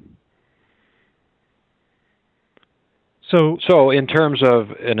 Exactly. So in terms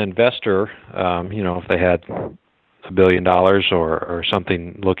of an investor, if they had $1 billion or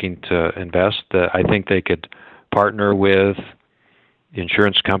something looking to invest, I think they could partner with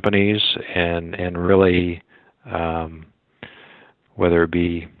insurance companies and really, whether it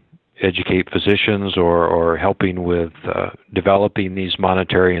be educate physicians or helping with developing these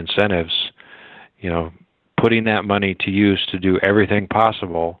monetary incentives, putting that money to use to do everything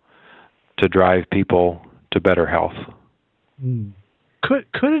possible to drive people better health. Could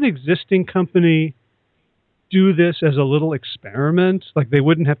an existing company do this as a little experiment? Like they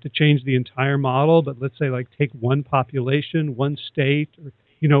wouldn't have to change the entire model, but let's say like take one population, one state, or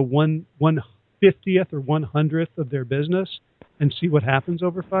 1/50th or 1/100th of their business and see what happens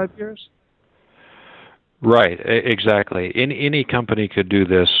over 5 years? Right, exactly. Any company could do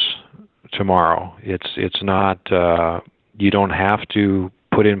this tomorrow. It's not you don't have to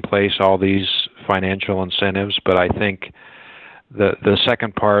put in place all these financial incentives, but I think the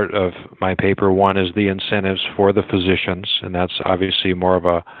second part of my paper, one, is the incentives for the physicians, and that's obviously more of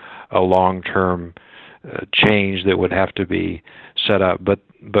a long-term change that would have to be set up. But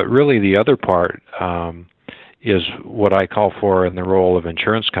really the other part is what I call for in the role of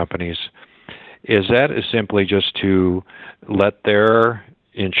insurance companies, is simply just to let their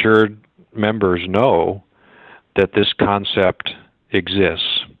insured members know that this concept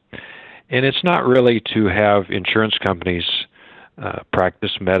exists. And it's not really to have insurance companies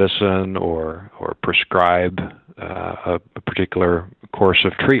practice medicine or prescribe a particular course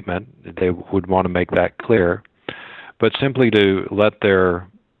of treatment. They would want to make that clear, but simply to let their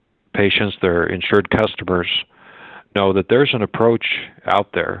patients, their insured customers, know that there's an approach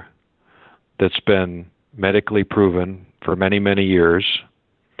out there that's been medically proven for many, many years,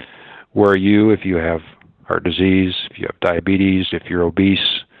 where if you have heart disease, if you have diabetes, if you're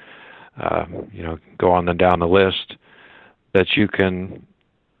obese, go on down the list, that you can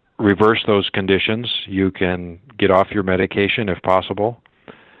reverse those conditions. You can get off your medication if possible,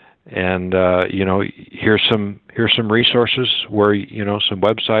 and here's some resources where some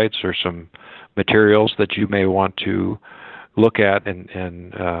websites or some materials that you may want to look at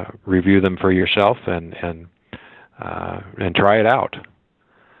and review them for yourself and try it out.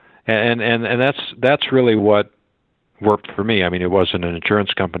 And that's really what worked for me. I mean, it wasn't an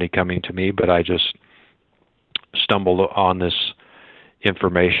insurance company coming to me, but I just stumbled on this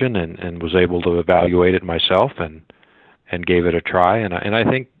information and was able to evaluate it myself and gave it a try. And I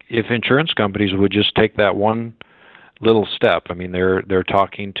think if insurance companies would just take that one little step, I mean, they're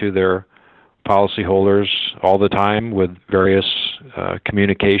talking to their policyholders all the time with various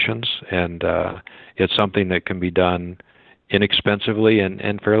communications, and it's something that can be done inexpensively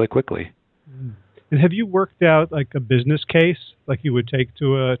and fairly quickly. And have you worked out like a business case, like you would take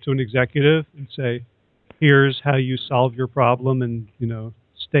to an executive and say, here's how you solve your problem and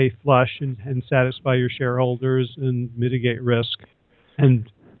stay flush and satisfy your shareholders and mitigate risk and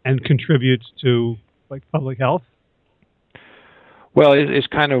contribute to like public health? Well, it's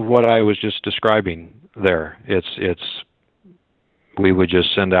kind of what I was just describing there. We would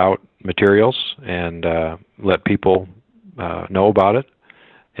just send out materials and let people know about it,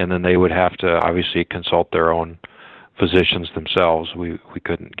 and then they would have to obviously consult their own physicians themselves. We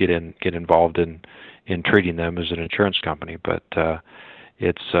couldn't get involved in treating them as an insurance company, but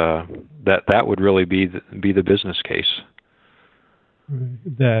it's that would really be the business case.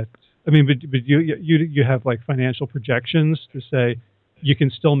 But you have like financial projections to say you can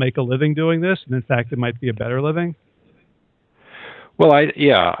still make a living doing this, and in fact, it might be a better living. Well,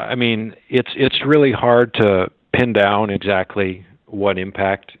 I mean, it's really hard to pin down exactly what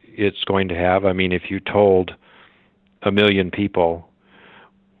impact it's going to have. I mean, if you told 1 million people,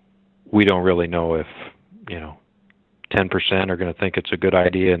 we don't really know if 10% are going to think it's a good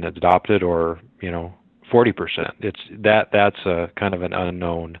idea and adopt it, or 40%. That's a kind of an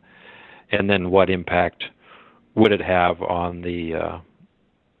unknown. And then what impact would it have on the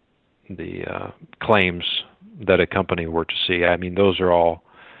claims that a company were to see? I mean, those are all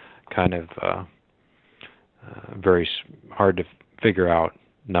kind of very hard to figure out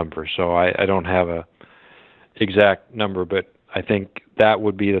numbers. So I don't have a exact number, but I think that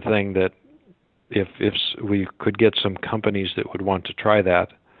would be the thing that if we could get some companies that would want to try that,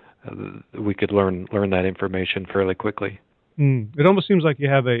 we could learn that information fairly quickly. It almost seems like you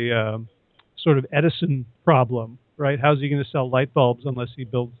have a sort of Edison problem, right? How's he going to sell light bulbs unless he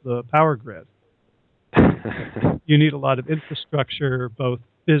builds the power grid? You need a lot of infrastructure, both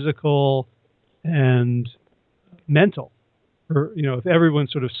physical and mental. If everyone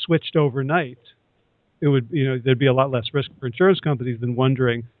sort of switched overnight, it would, there'd be a lot less risk for insurance companies than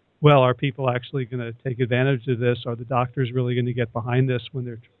wondering, well, are people actually going to take advantage of this? Are the doctors really going to get behind this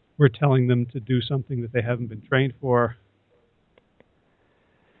when we're telling them to do something that they haven't been trained for?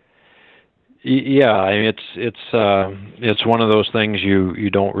 Yeah, I mean, it's one of those things you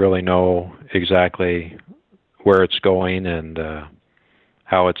don't really know exactly where it's going and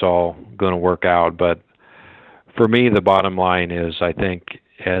how it's all going to work out. But for me, the bottom line is, I think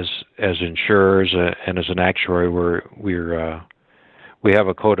as insurers and as an actuary, we have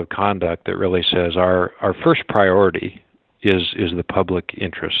a code of conduct that really says our first priority is the public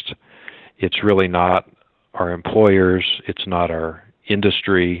interest. It's really not our employers. It's not our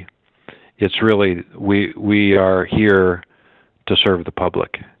industry. It's really we are here to serve the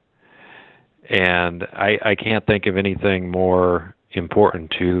public. And I can't think of anything more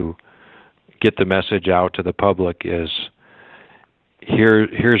important to get the message out to the public is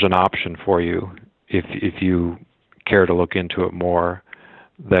here's an option for you if you care to look into it more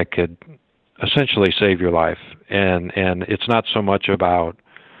that could essentially save your life. And it's not so much about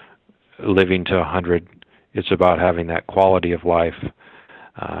living to 100. It's about having that quality of life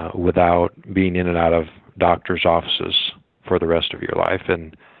without being in and out of doctors' offices for the rest of your life.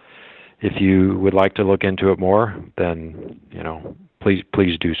 And if you would like to look into it more, then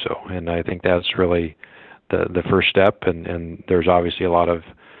please do so. And I think that's really the first step. And there's obviously a lot of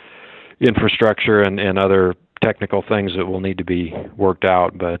infrastructure and other technical things that will need to be worked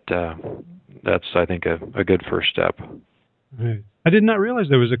out, but that's, I think, a good first step. Right. I did not realize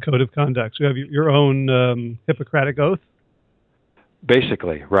there was a code of conduct. So you have your own Hippocratic oath?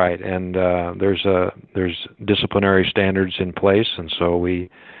 Basically, right. And there's disciplinary standards in place, and so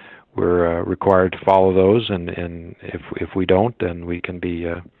we're required to follow those, and if we don't, then we can be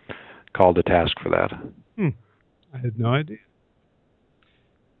called to task for that. I had no idea.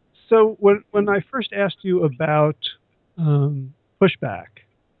 So when I first asked you about pushback,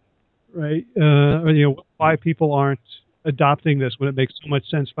 right, why people aren't adopting this when it makes so much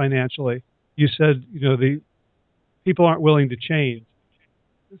sense financially, you said the people aren't willing to change.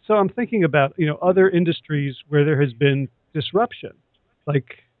 So I'm thinking about other industries where there has been disruption,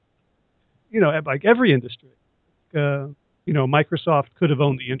 like every industry. Microsoft could have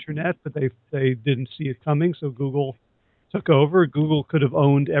owned the internet, but they didn't see it coming, so Google took over. Google could have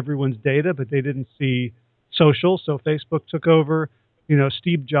owned everyone's data, but they didn't see social, so Facebook took over.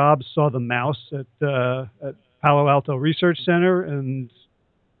 Steve Jobs saw the mouse at Palo Alto Research Center, and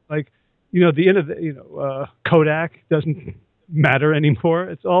Kodak doesn't matter anymore.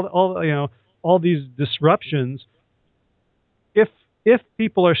 It's all these disruptions. If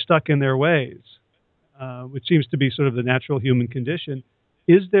people are stuck in their ways, which seems to be sort of the natural human condition,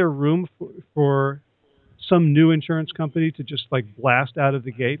 is there room for some new insurance company to just blast out of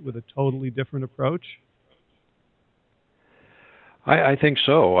the gate with a totally different approach? I think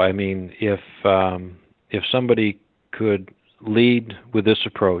so. I mean, if somebody could lead with this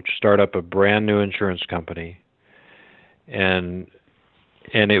approach, start up a brand new insurance company, and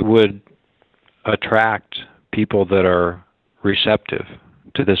it would attract people that are receptive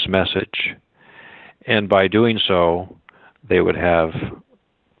to this message, and by doing so, they would have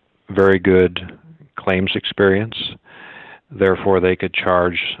very good claims experience. Therefore, they could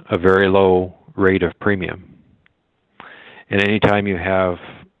charge a very low rate of premium. And anytime you have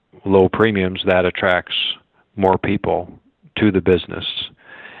low premiums, that attracts more people to the business.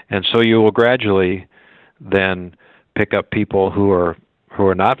 And so you will gradually then pick up people who are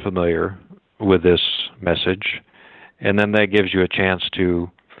not familiar with this message, and then that gives you a chance to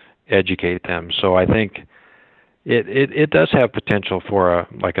educate them. So I think it does have potential for a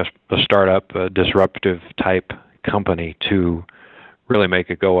startup, a disruptive type company to really make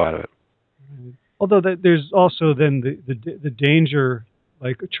a go out of it. Although there's also then the danger,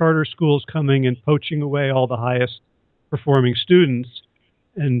 like charter schools coming and poaching away all the highest performing students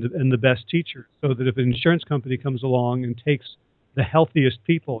and the best teachers, so that if an insurance company comes along and takes the healthiest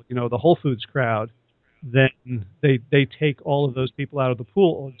people, the Whole Foods crowd, then they take all of those people out of the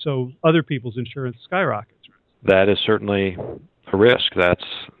pool, and so other people's insurance skyrockets. That is certainly a risk.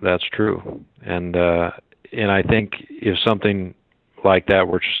 That's true, and I think if something like that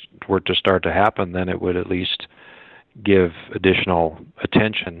were to start to happen, then it would at least give additional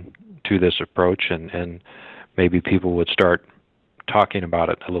attention to this approach, and maybe people would start talking about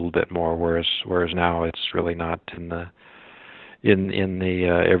it a little bit more. Whereas now it's really not in the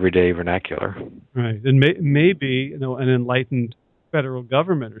everyday vernacular. Right, and maybe an enlightened federal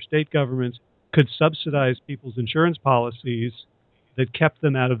government or state governments could subsidize people's insurance policies that kept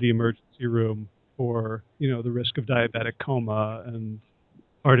them out of the emergency room for the risk of diabetic coma and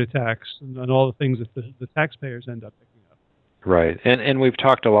heart attacks and all the things that the taxpayers end up picking up. Right, and we've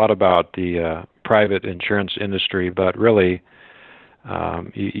talked a lot about the private insurance industry, but really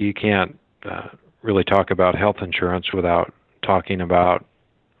you can't really talk about health insurance without talking about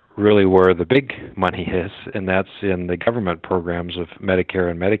really where the big money is, and that's in the government programs of Medicare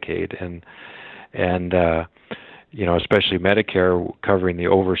and Medicaid, and especially Medicare covering the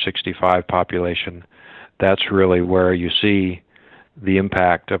over 65 population. That's really where you see the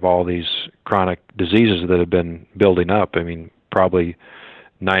impact of all these chronic diseases that have been building up. I mean, probably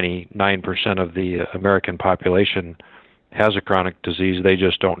 99% of the American population has a chronic disease. They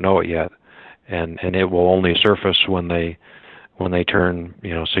just don't know it yet, and it will only surface when they turn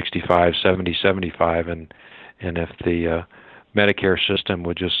 65, 70, 75, and if the Medicare system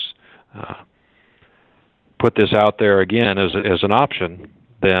would just put this out there again as an option,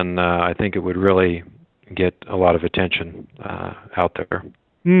 then I think it would really get a lot of attention out there.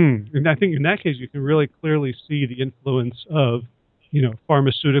 And I think in that case, you can really clearly see the influence of,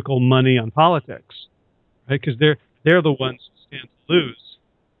 pharmaceutical money on politics, right? Because they're the ones who stand to lose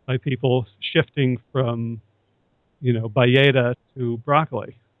by people shifting from, Bayeta to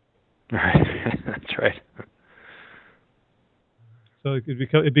broccoli. Right, that's right. So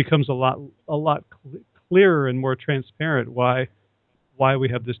it becomes a lot clearer and more transparent why we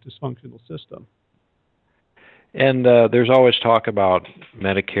have this dysfunctional system. And there's always talk about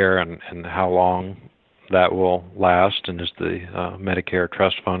Medicare and how long that will last, and is the Medicare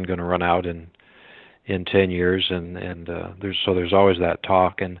trust fund going to run out in 10 years? And there's always that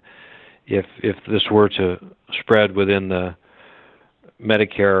talk. And if this were to spread within the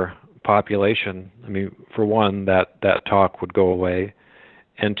Medicare population, I mean, for one, that talk would go away,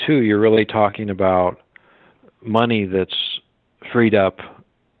 and two, you're really talking about money that's freed up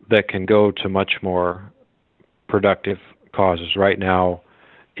that can go to much more productive causes. Right now,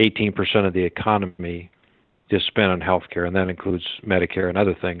 18% of the economy is spent on healthcare, and that includes Medicare and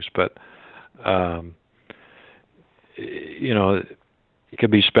other things. But it could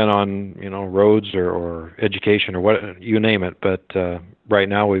be spent on roads or education or what, you name it. But right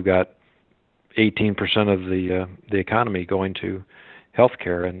now we've got 18% of the economy going to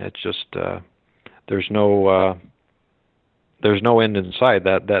healthcare, and it's just there's no end in sight.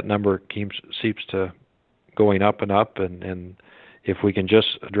 That number seems to going up and up, and if we can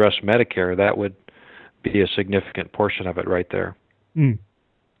just address Medicare, that would be a significant portion of it right there.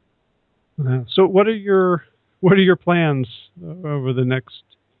 So what are your plans over the next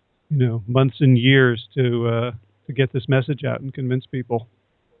months and years to get this message out and convince people?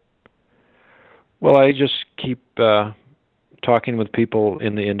 Well, I just keep talking with people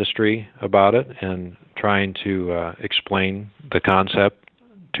in the industry about it and trying to explain the concept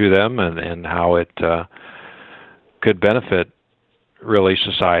to them and how it could benefit really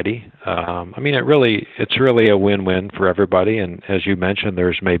society. I mean, it's really a win-win for everybody. And as you mentioned,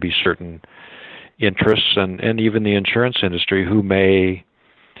 there's maybe certain interests and even the insurance industry who may,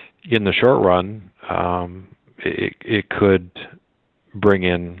 in the short run, it could bring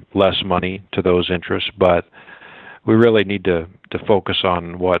in less money to those interests. But we really need to focus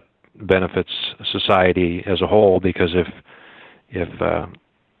on what benefits society as a whole, because if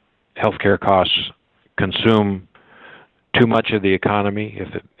healthcare costs consume too much of the economy, if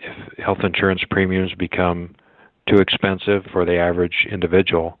health insurance premiums become too expensive for the average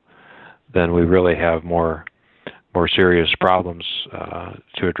individual, then we really have more serious problems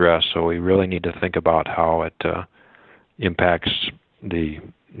to address. So we really need to think about how it impacts the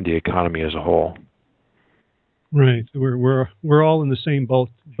economy as a whole. Right. We're all in the same boat.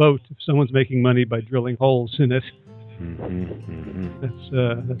 If someone's making money by drilling holes in it, that's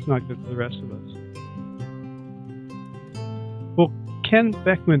not good for the rest of us. Well, Ken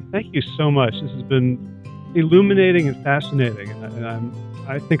Beckman, thank you so much. This has been illuminating and fascinating, and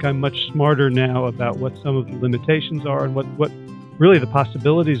I think I'm much smarter now about what some of the limitations are and what really the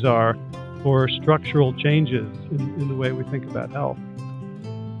possibilities are for structural changes in the way we think about health.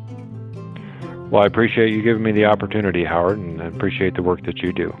 Well, I appreciate you giving me the opportunity, Howard, and I appreciate the work that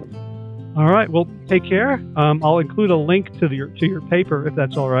you do. All right. Well, take care. I'll include a link to your paper, if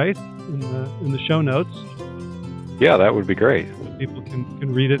that's all right, in the show notes. Yeah, that would be great. People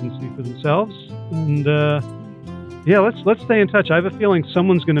can read it and see for themselves. And let's stay in touch. I have a feeling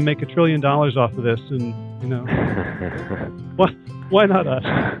someone's going to make $1 trillion off of this, and why not us?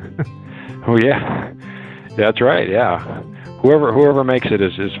 Oh yeah, that's right. Yeah, whoever makes it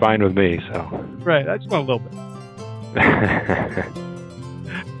is fine with me. So right, I just want a little bit.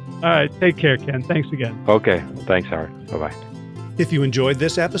 All right, take care, Ken. Thanks again. Okay, thanks, Howard. Bye-bye. If you enjoyed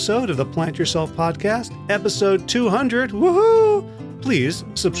this episode of the Plant Yourself Podcast, episode 200, woohoo! Please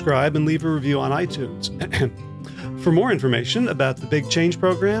subscribe and leave a review on iTunes. For more information about the Big Change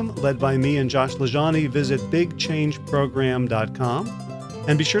Program, led by me and Josh LaJaunie, visit bigchangeprogram.com.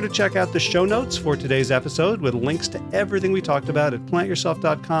 And be sure to check out the show notes for today's episode with links to everything we talked about at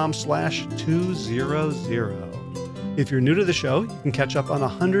plantyourself.com/200. If you're new to the show, you can catch up on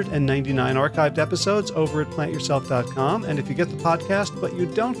 199 archived episodes over at plantyourself.com. And if you get the podcast, but you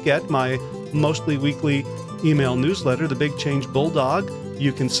don't get my mostly weekly email newsletter, The Big Change Bulldog,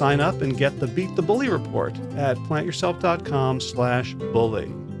 you can sign up and get the Beat the Bully report at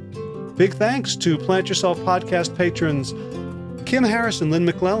plantyourself.com/bully. Big thanks to Plant Yourself podcast patrons Kim Harrison, Lynn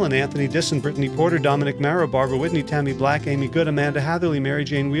McClellan, Anthony Disson, Brittany Porter, Dominic Marrow, Barbara Whitney, Tammy Black, Amy Good, Amanda Hatherley, Mary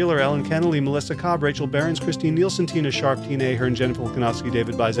Jane Wheeler, Ellen Kennelly, Melissa Cobb, Rachel Behrens, Christine Nielsen, Tina Sharp, Tina Ahern, Jennifer Volkanovsky,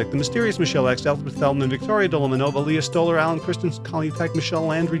 David Bizek, The Mysterious Michelle X, Elizabeth Feldman, Victoria Dolomanova, Leah Stoller, Alan Christensen, Colleen Peck, Michelle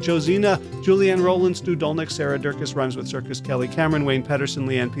Landry, Josina, Julianne Rowland, Stu Dolnick, Sarah Durkis, Rhymes with Circus, Kelly Cameron, Wayne Pedersen,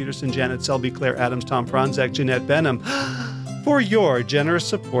 Leanne Peterson, Janet Selby, Claire Adams, Tom Franzek, Jeanette Benham, for your generous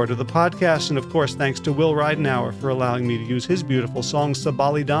support of the podcast. And of course, thanks to Will Ridenauer for allowing me to use his beautiful song,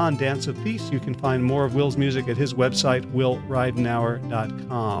 Sabali Dan, Dance of Peace. You can find more of Will's music at his website,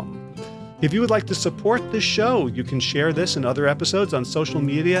 willridenauer.com. If you would like to support this show, you can share this and other episodes on social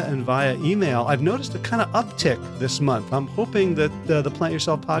media and via email. I've noticed a kind of uptick this month. I'm hoping that the Plant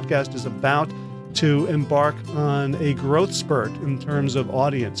Yourself podcast is about to embark on a growth spurt in terms of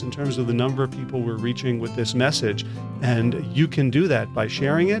audience, in terms of the number of people we're reaching with this message. And you can do that by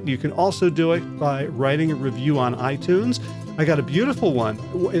sharing it. You can also do it by writing a review on iTunes. I got a beautiful one.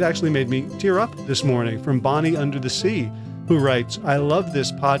 It actually made me tear up this morning from Bonnie Under the Sea, who writes, I love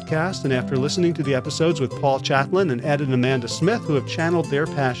this podcast, and after listening to the episodes with Paul Chatlin and Ed and Amanda Smith, who have channeled their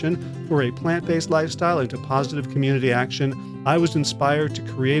passion for a plant-based lifestyle into positive community action, I was inspired to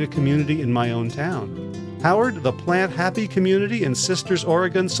create a community in my own town. Howard, the Plant Happy community in Sisters,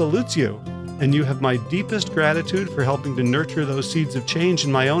 Oregon salutes you, and you have my deepest gratitude for helping to nurture those seeds of change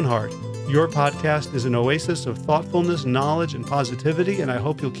in my own heart. Your podcast is an oasis of thoughtfulness, knowledge, and positivity, and I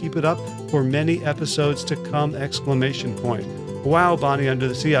hope you'll keep it up for many episodes to come! Wow, Bonnie Under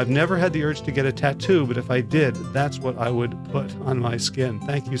the Sea, I've never had the urge to get a tattoo, but if I did, that's what I would put on my skin.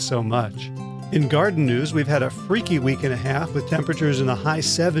 Thank you so much. In garden news, we've had a freaky week and a half with temperatures in the high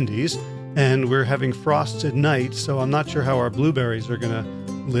 70s, and we're having frosts at night, so I'm not sure how our blueberries are going to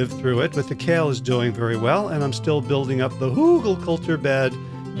live through it, but the kale is doing very well, and I'm still building up the hugelkultur bed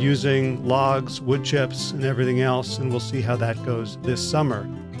using logs, wood chips, and everything else, and we'll see how that goes this summer.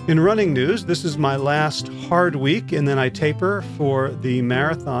 In running news, this is my last hard week, and then I taper for the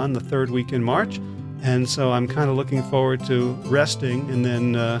marathon the third week in March. And so I'm kind of looking forward to resting and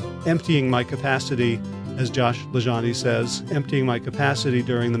then emptying my capacity, as Josh Lajani says, emptying my capacity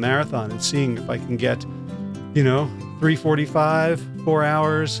during the marathon and seeing if I can get, 3:45, 4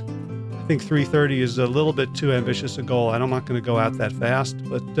 hours. I think 3:30 is a little bit too ambitious a goal. I'm not going to go out that fast,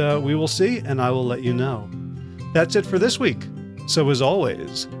 but we will see, and I will let you know. That's it for this week. So as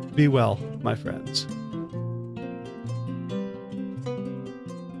always, be well, my friends.